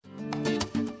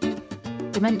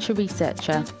dementia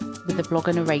researcher with a blog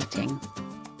and a rating.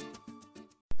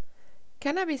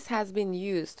 Cannabis has been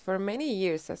used for many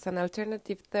years as an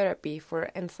alternative therapy for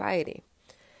anxiety,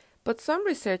 but some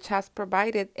research has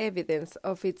provided evidence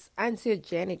of its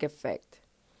anxiogenic effect.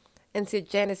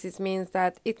 Anxiogenesis means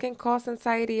that it can cause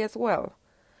anxiety as well.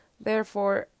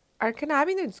 Therefore, are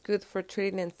cannabinoids good for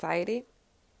treating anxiety?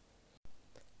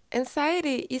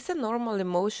 Anxiety is a normal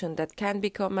emotion that can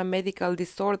become a medical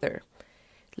disorder.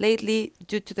 Lately,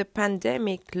 due to the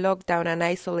pandemic, lockdown, and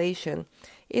isolation,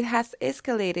 it has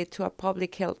escalated to a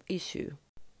public health issue.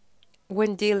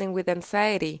 When dealing with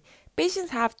anxiety,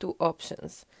 patients have two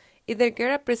options: either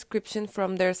get a prescription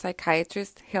from their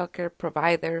psychiatrist, healthcare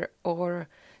provider, or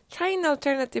trying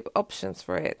alternative options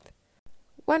for it.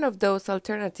 One of those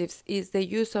alternatives is the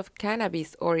use of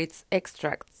cannabis or its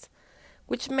extracts,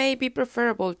 which may be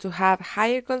preferable to have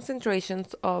higher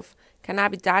concentrations of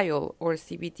cannabidiol or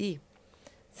CBD,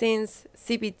 since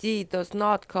CBD does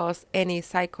not cause any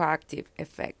psychoactive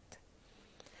effect.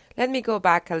 Let me go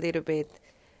back a little bit.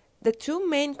 The two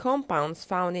main compounds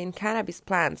found in cannabis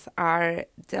plants are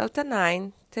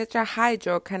delta-9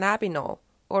 tetrahydrocannabinol,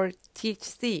 or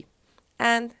THC,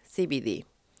 and CBD.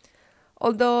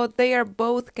 Although they are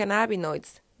both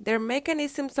cannabinoids, their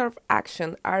mechanisms of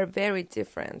action are very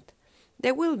different.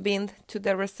 They will bind to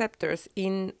the receptors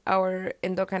in our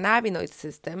endocannabinoid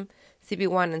system,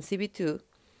 CB1 and CB2,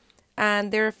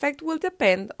 and their effect will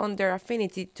depend on their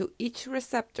affinity to each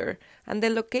receptor and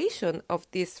the location of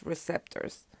these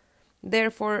receptors.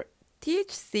 Therefore,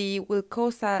 THC will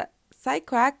cause a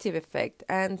psychoactive effect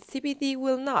and CBD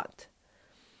will not.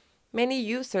 Many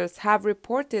users have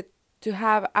reported to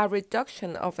have a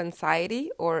reduction of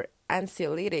anxiety or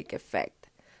anxiolytic effect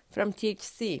from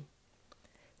THC.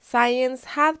 Science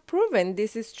had proven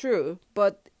this is true,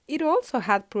 but it also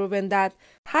had proven that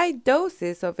high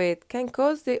doses of it can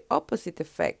cause the opposite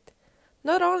effect.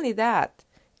 Not only that,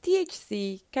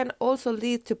 THC can also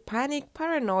lead to panic,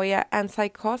 paranoia, and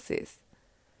psychosis.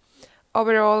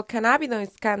 Overall,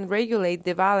 cannabinoids can regulate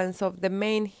the balance of the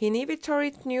main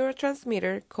inhibitory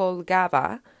neurotransmitter called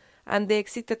GABA and the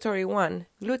excitatory one,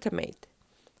 glutamate.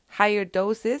 Higher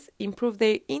doses improve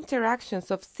the interactions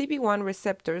of CB1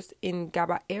 receptors in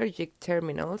GABAergic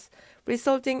terminals,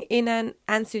 resulting in an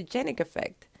anxiogenic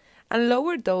effect, and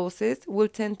lower doses will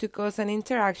tend to cause an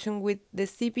interaction with the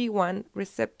CB1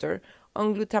 receptor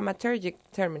on glutamatergic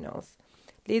terminals,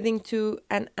 leading to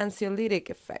an anxiolytic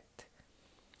effect.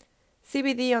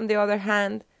 CBD, on the other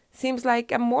hand, seems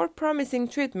like a more promising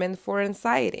treatment for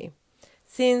anxiety,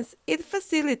 since it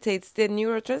facilitates the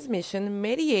neurotransmission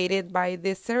mediated by the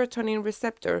serotonin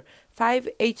receptor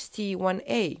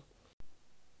 5-HT1A.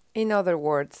 In other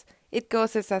words, it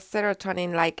causes a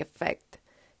serotonin-like effect,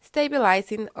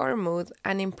 stabilizing our mood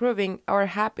and improving our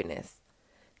happiness.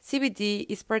 CBD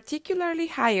is particularly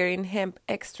higher in hemp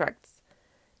extracts.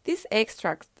 These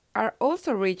extracts are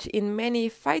also rich in many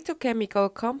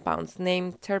phytochemical compounds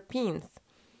named terpenes.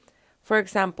 For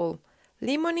example,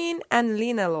 limonene and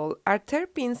linalool are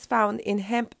terpenes found in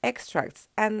hemp extracts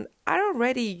and are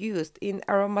already used in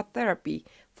aromatherapy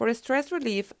for stress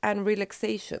relief and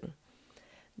relaxation.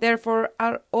 Therefore,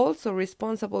 are also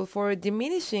responsible for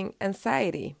diminishing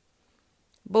anxiety.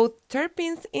 Both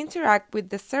terpenes interact with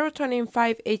the serotonin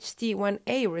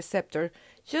 5-HT1A receptor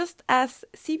just as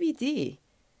CBD.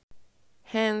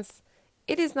 Hence,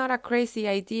 it is not a crazy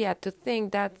idea to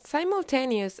think that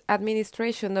simultaneous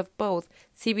administration of both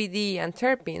CBD and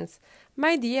terpenes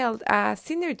might yield a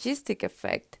synergistic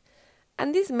effect,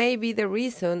 and this may be the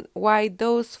reason why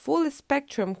those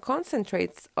full-spectrum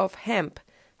concentrates of hemp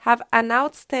have an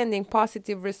outstanding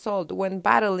positive result when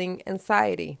battling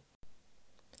anxiety.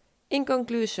 In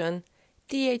conclusion,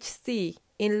 THC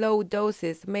in low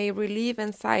doses may relieve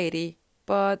anxiety,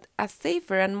 but a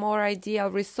safer and more ideal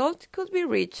result could be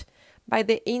reached by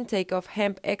the intake of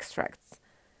hemp extracts.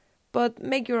 But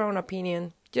make your own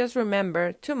opinion. Just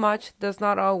remember, too much does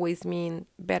not always mean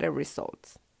better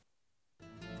results.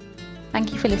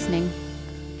 Thank you for listening.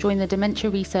 Join the Dementia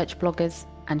Research bloggers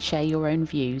and share your own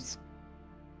views.